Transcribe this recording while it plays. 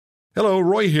Hello,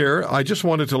 Roy here. I just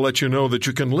wanted to let you know that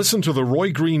you can listen to The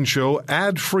Roy Green Show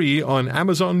ad-free on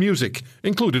Amazon Music,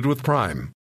 included with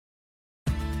Prime.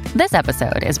 This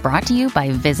episode is brought to you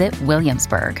by Visit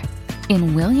Williamsburg.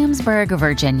 In Williamsburg,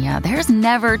 Virginia, there's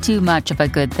never too much of a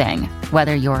good thing.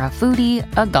 Whether you're a foodie,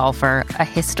 a golfer, a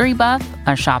history buff,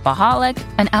 a shopaholic,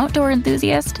 an outdoor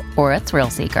enthusiast, or a thrill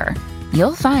seeker,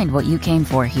 you'll find what you came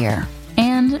for here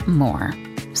and more.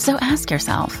 So ask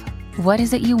yourself, what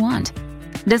is it you want?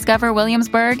 Discover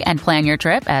Williamsburg and plan your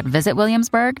trip at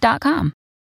visitwilliamsburg.com.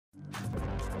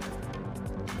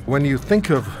 When you think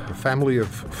of a family of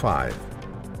 5,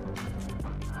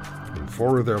 and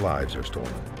 4 of their lives are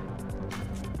stolen,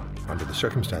 under the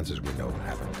circumstances we know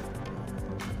happened,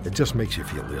 it just makes you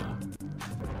feel ill.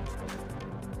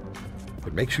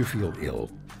 It makes you feel ill.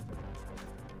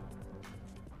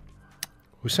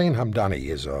 Hussein Hamdani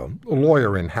is a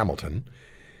lawyer in Hamilton.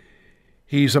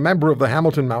 He's a member of the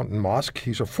Hamilton Mountain Mosque.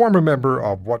 He's a former member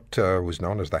of what was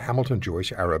known as the Hamilton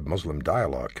Jewish Arab Muslim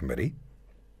Dialogue Committee.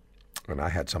 And I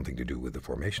had something to do with the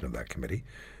formation of that committee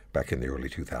back in the early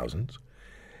 2000s.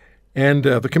 And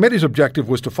the committee's objective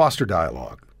was to foster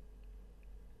dialogue.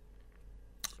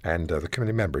 And the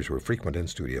committee members were frequent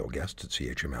in-studio guests at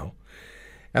CHML.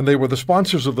 And they were the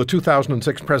sponsors of the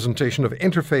 2006 presentation of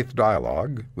Interfaith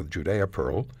Dialogue with Judea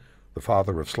Pearl, the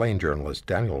father of slain journalist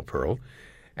Daniel Pearl,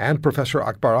 and Professor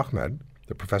Akbar Ahmed,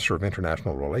 the professor of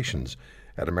international relations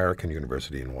at American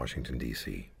University in Washington,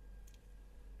 D.C.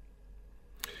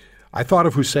 I thought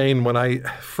of Hussein when I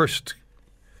first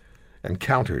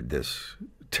encountered this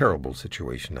terrible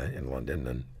situation in London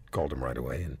and called him right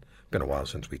away. And it's been a while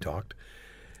since we talked.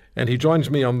 And he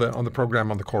joins me on the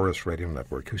program on the Chorus Radio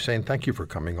Network. Hussein, thank you for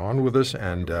coming on with us,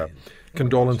 and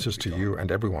condolences to you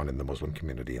and everyone in the Muslim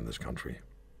community in this country.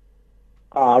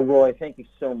 Roy, thank you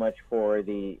so much for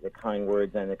the kind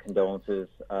words and the condolences.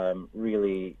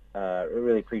 Really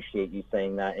appreciate you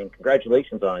saying that, and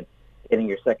congratulations on getting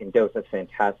your second dose. That's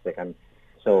fantastic. I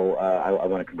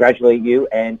want to congratulate you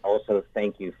and also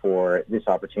thank you for this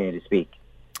opportunity to speak.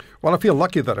 Well, I feel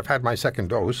lucky that I've had my second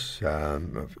dose.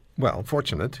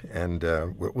 Fortunate, and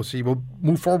we'll see. We'll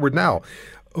move forward now.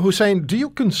 Hussein, do you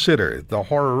consider the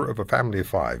horror of a family of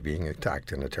 5 being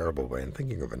attacked in a terrible way, and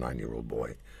thinking of a 9-year-old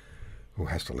boy who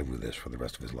has to live with this for the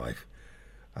rest of his life,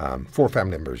 4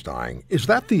 family members dying, is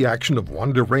that the action of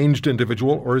one deranged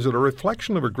individual, or is it a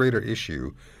reflection of a greater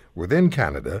issue within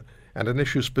Canada and an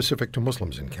issue specific to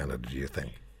Muslims in Canada, do you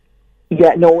think?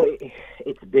 Yeah, no,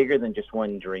 it's bigger than just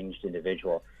one deranged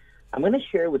individual. I'm going to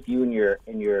share with you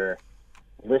and your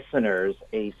listeners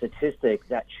a statistic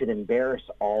that should embarrass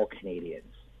all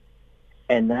Canadians,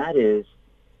 and that is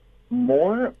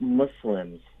more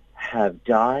Muslims have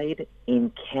died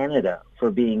in Canada for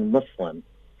being Muslim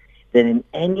than in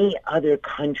any other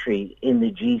country in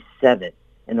the G7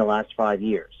 in the last 5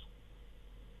 years.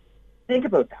 Think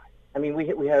about that. I mean,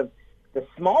 we have the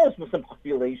smallest Muslim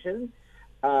population,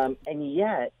 and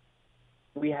yet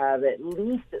we have at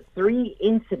least 3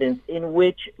 incidents in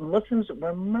which Muslims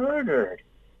were murdered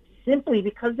simply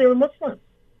because they were Muslim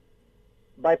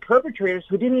by perpetrators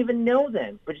who didn't even know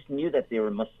them, but just knew that they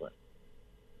were Muslim.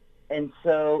 And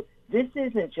so this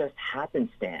isn't just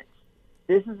happenstance.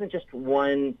 This isn't just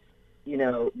one,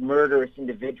 murderous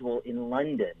individual in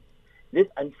London. This,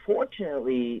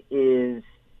 unfortunately, is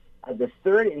the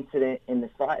 3rd incident in the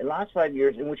last 5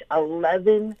 years in which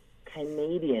 11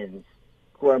 Canadians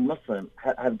who are Muslim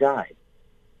have died.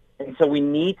 And so we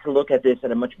need to look at this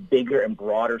in a much bigger and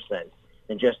broader sense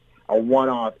than just a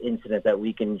one-off incident that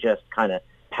we can just kind of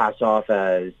pass off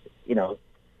as,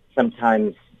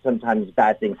 sometimes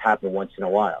bad things happen once in a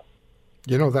while.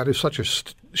 That is such a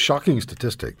shocking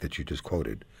statistic that you just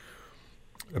quoted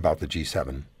about the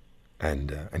G7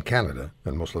 and Canada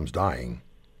and Muslims dying.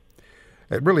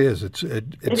 It really is.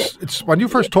 It's when you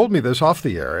first told me this off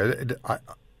the air,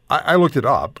 I looked it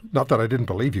up. Not that I didn't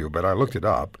believe you, but I looked it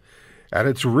up, and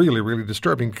it's really, really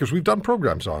disturbing because we've done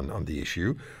programs on the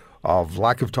issue of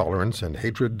lack of tolerance and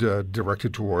hatred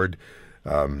directed toward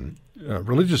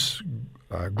religious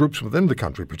groups within the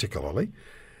country, particularly.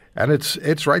 And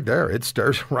it's right there. It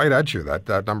stares right at you.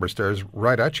 That number stares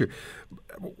right at you.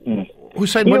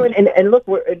 Hussein, and look,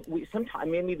 we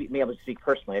sometimes maybe able to speak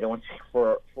personally. I don't want to speak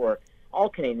for all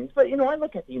Canadians, but I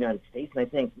look at the United States and I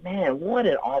think, man, what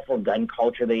an awful gun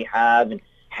culture they have, and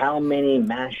how many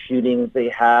mass shootings they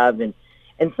have, and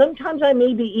sometimes I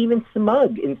may be even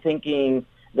smug in thinking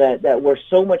that we're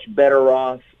so much better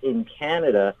off in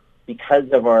Canada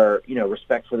because of our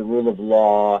respect for the rule of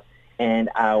law and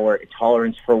our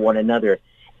tolerance for one another.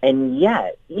 And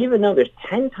yet, even though there's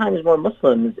 10 times more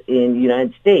Muslims in the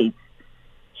United States,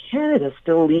 Canada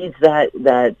still leads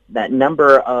that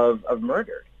number of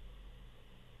murder.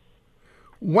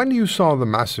 When you saw the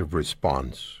massive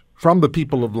response from the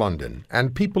people of London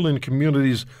and people in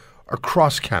communities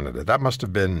across Canada, that must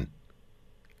have been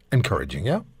encouraging,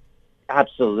 yeah?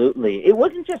 Absolutely. It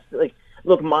wasn't just like,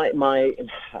 look, my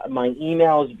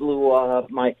emails blew up.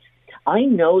 I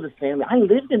know the family. I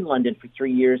lived in London for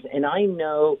 3 years, and I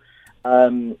know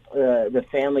the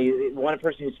family. One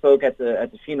person who spoke at the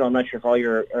funeral. I'm not sure if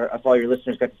all your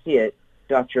listeners got to see it.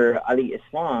 Dr. Ali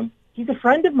Islam. He's a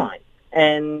friend of mine,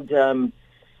 and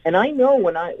I know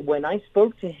when I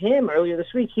spoke to him earlier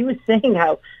this week, he was saying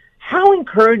how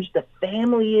encouraged the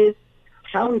family is,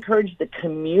 how encouraged the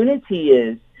community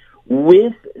is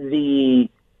with the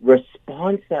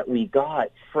response that we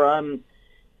got from,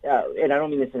 and I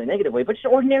don't mean this in a negative way, but just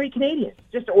ordinary Canadians,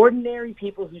 just ordinary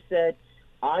people who said,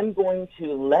 I'm going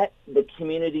to let the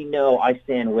community know I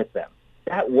stand with them.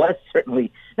 That was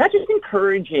certainly not just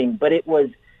encouraging, but it was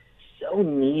so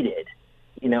needed,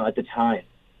 at the time.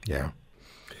 Yeah.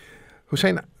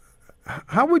 Hussein,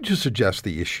 how would you suggest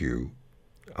the issue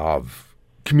of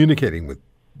communicating with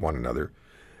one another,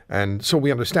 and so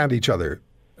we understand each other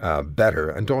better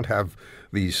and don't have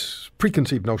these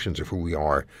preconceived notions of who we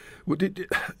are?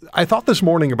 I thought this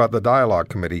morning about the Dialogue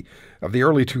Committee of the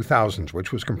early 2000s,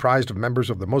 which was comprised of members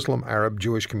of the Muslim, Arab,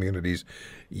 Jewish communities.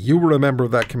 You were a member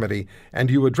of that committee, and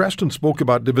you addressed and spoke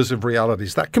about divisive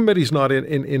realities. That committee's not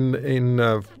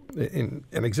in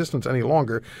existence any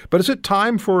longer. But is it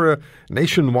time for a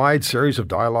nationwide series of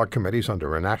dialogue committees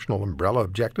under a national umbrella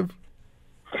objective?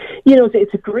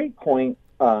 It's a great point,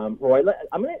 Roy.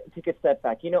 I'm going to take a step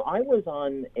back. I was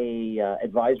on a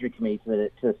advisory committee to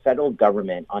the federal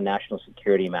government on national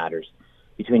security matters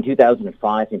between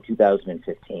 2005 and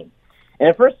 2015. And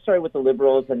at first it started with the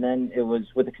Liberals, and then it was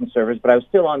with the Conservatives, but I was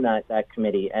still on that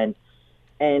committee. And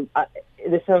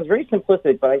this sounds very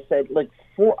simplistic, but I said, look,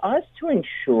 for us to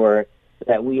ensure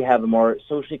that we have a more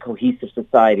socially cohesive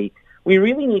society, we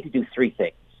really need to do three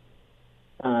things.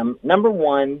 Number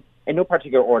one, in no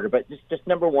particular order, but just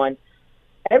number one,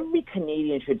 every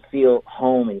Canadian should feel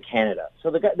home in Canada. So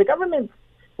the government,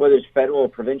 whether it's federal or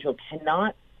provincial,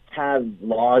 cannot have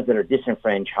laws that are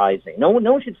disenfranchising. No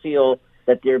one should feel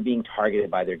that they're being targeted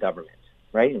by their government,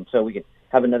 right? And so we could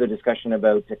have another discussion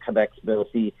about Quebec's Bill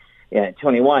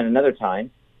C-21 another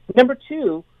time. Number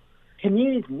two,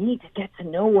 communities need to get to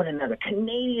know one another.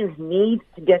 Canadians need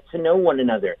to get to know one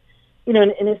another.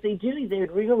 And if they do, they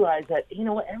would realize that,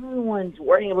 everyone's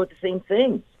worrying about the same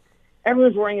things.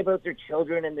 Everyone's worrying about their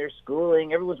children and their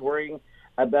schooling. Everyone's worrying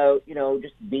about,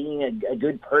 just being a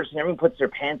good person. Everyone puts their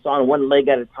pants on one leg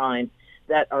at a time.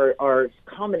 That our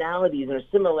commonalities and our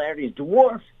similarities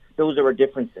dwarf those of our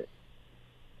differences.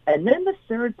 And then the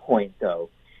third point, though,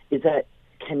 is that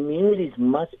communities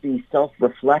must be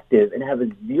self-reflective and have a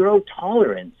zero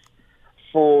tolerance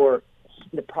for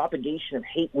the propagation of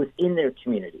hate within their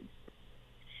communities.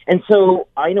 And so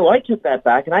I know I took that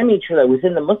back, and I made sure that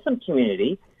within the Muslim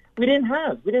community, we didn't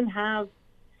have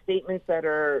statements that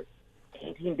are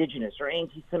anti-Indigenous or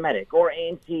anti-Semitic or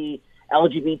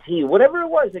anti-LGBT, whatever it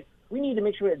was. We need to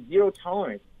make sure we have zero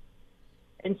tolerance.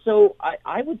 And so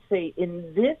I would say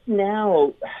in this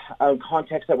now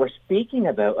context that we're speaking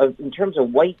about, in terms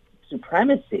of white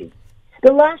supremacy,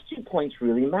 the last 2 points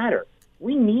really matter.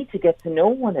 We need to get to know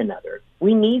one another.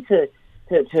 We need to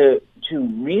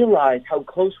realize how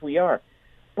close we are.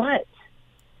 But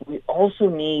we also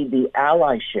need the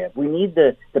allyship. We need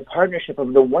the partnership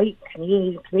of the white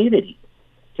community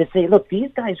to say, look,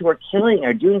 these guys who are killing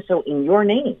are doing so in your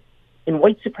name, in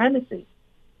white supremacy.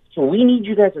 So we need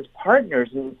you guys as partners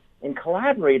and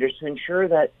collaborators to ensure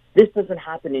that this doesn't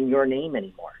happen in your name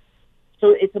anymore.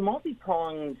 So it's a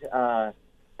multi-pronged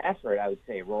effort, I would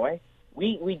say, Roy.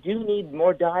 We do need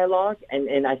more dialogue,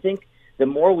 and I think the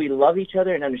more we love each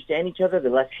other and understand each other, the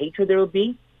less hatred there will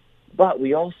be. But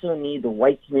we also need the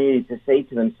white community to say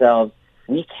to themselves,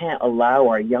 we can't allow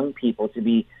our young people to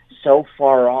be so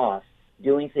far off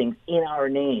doing things in our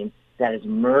name that is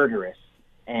murderous.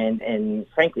 And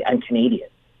frankly, I'm Canadian.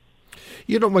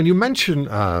 When you mention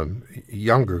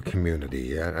younger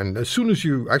community, and as soon as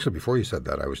actually before you said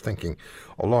that, I was thinking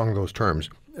along those terms.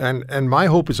 And my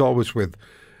hope is always with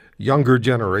younger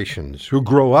generations who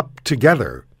grow up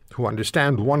together, who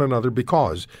understand one another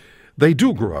because they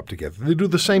do grow up together. They do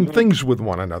the same things with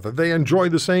one another. They enjoy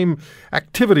the same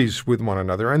activities with one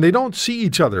another, and they don't see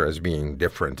each other as being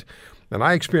different. And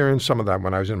I experienced some of that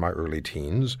when I was in my early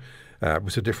teens. It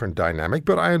was a different dynamic,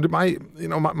 but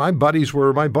my buddies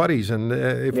were my buddies, and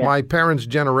if my parents'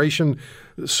 generation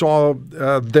saw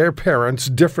their parents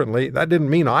differently, that didn't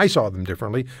mean I saw them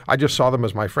differently. I just saw them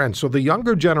as my friends. So the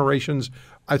younger generations,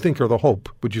 I think, are the hope.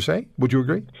 Would you say? Would you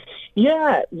agree?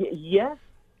 Yeah, yes,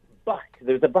 but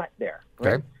there's a but there.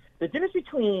 Right? Okay. The difference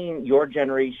between your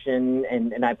generation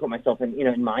and I put myself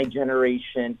in my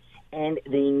generation and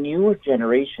the newer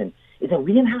generation is that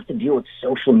we didn't have to deal with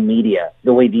social media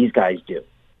the way these guys do,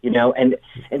 and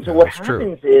so what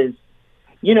happens is,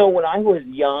 when I was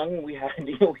young, we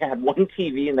had one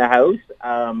TV in the house,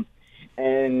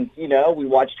 and we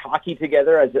watched hockey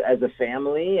together as a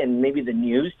family and maybe the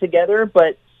news together,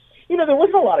 but there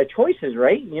wasn't a lot of choices,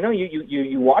 right?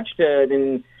 You watched it,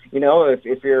 and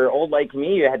if you're old like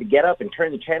me, you had to get up and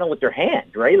turn the channel with your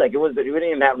hand, right? Like we didn't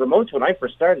even have remotes when I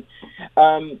first started.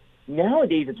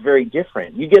 Nowadays, it's very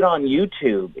different. You get on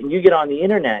YouTube and you get on the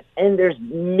internet, and there's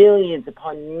millions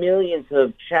upon millions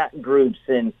of chat groups,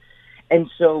 and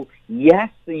so yes,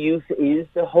 the youth is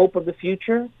the hope of the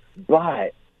future,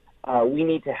 but we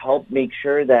need to help make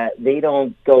sure that they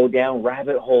don't go down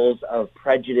rabbit holes of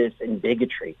prejudice and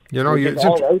bigotry. It's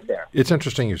all out there. It's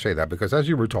interesting you say that, because as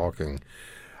you were talking,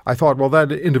 I thought, well,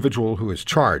 that individual who is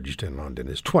charged in London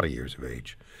is 20 years of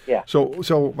age. Yeah.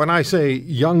 So when I say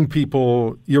young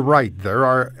people, you're right. There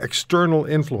are external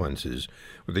influences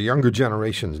with the younger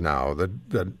generations now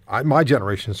that my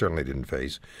generation certainly didn't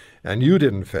face, and you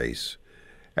didn't face.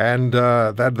 And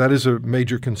that is a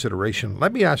major consideration.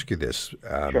 Let me ask you this: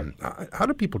 Sure. How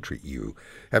do people treat you?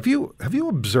 Have you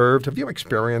observed? Have you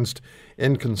experienced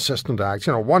inconsistent acts?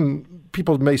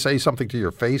 People may say something to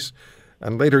your face,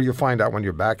 and later you find out when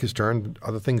your back is turned,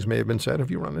 other things may have been said. Have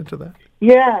you run into that?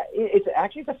 Yeah, it's a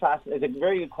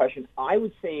very good question. I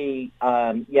would say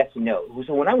yes and no.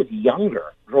 So when I was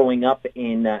younger, growing up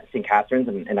in St. Catharines,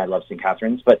 and I love St.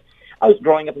 Catharines, but I was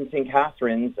growing up in St.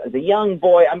 Catharines as a young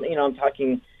boy. I'm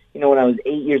talking, when I was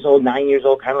 8 years old, 9 years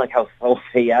old, kind of like how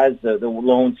Fayaz, the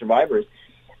lone survivors.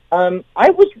 I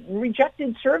was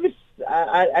rejected service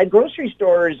at grocery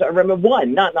stores. I remember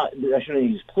one, not I shouldn't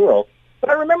use plural, but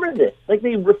I remember this. Like,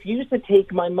 they refused to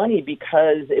take my money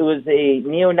because it was a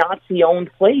neo-Nazi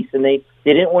owned place, and they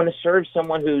didn't want to serve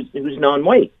someone who's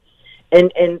non-white.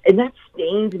 And that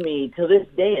stained me to this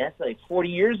day. That's like 40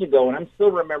 years ago, and I'm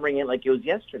still remembering it like it was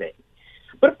yesterday.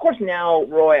 But of course now,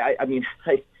 Roy,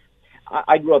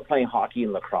 I grew up playing hockey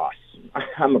and lacrosse.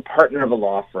 I'm a partner of a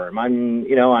law firm. I'm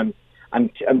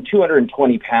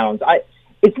 220 pounds.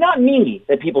 It's not me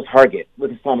that people target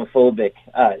with Islamophobic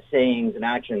sayings and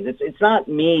actions. It's not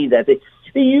me that they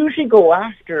usually go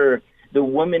after the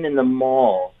woman in the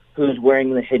mall who's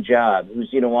wearing the hijab, who's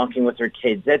walking with her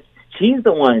kids. She's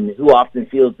the one who often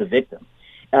feels the victim.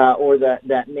 Or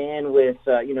that man with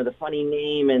the funny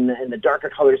name and the darker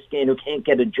color skin who can't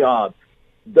get a job.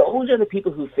 Those are the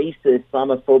people who face the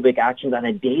Islamophobic actions on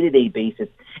a day-to-day basis.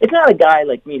 It's not a guy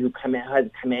like me who has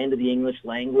command of the English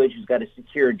language, who's got a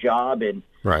secure job and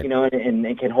right.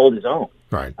 and can hold his own.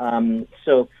 Right.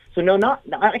 So no,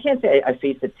 I can't say I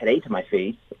faced it today to my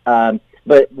face.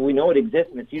 But we know it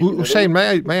exists, and it's usually Hussein,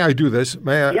 may I do this?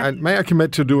 May I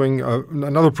commit to doing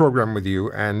another program with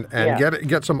you and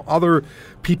get some other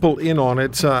people in on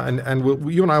it, and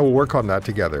you and I will work on that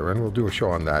together, and we'll do a show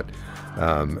on that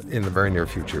in the very near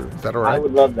future. Is that all right? I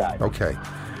would love that. Okay.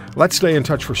 Let's stay in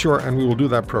touch for sure, and we will do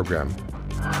that program.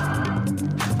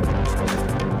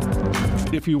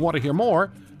 If you want to hear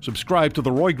more, subscribe to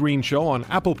The Roy Green Show on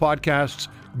Apple Podcasts,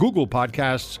 Google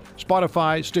Podcasts,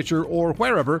 Spotify, Stitcher, or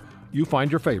wherever you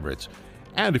find your favorites.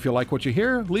 And if you like what you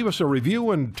hear, leave us a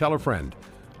review and tell a friend.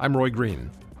 I'm Roy Green.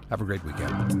 Have a great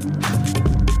weekend.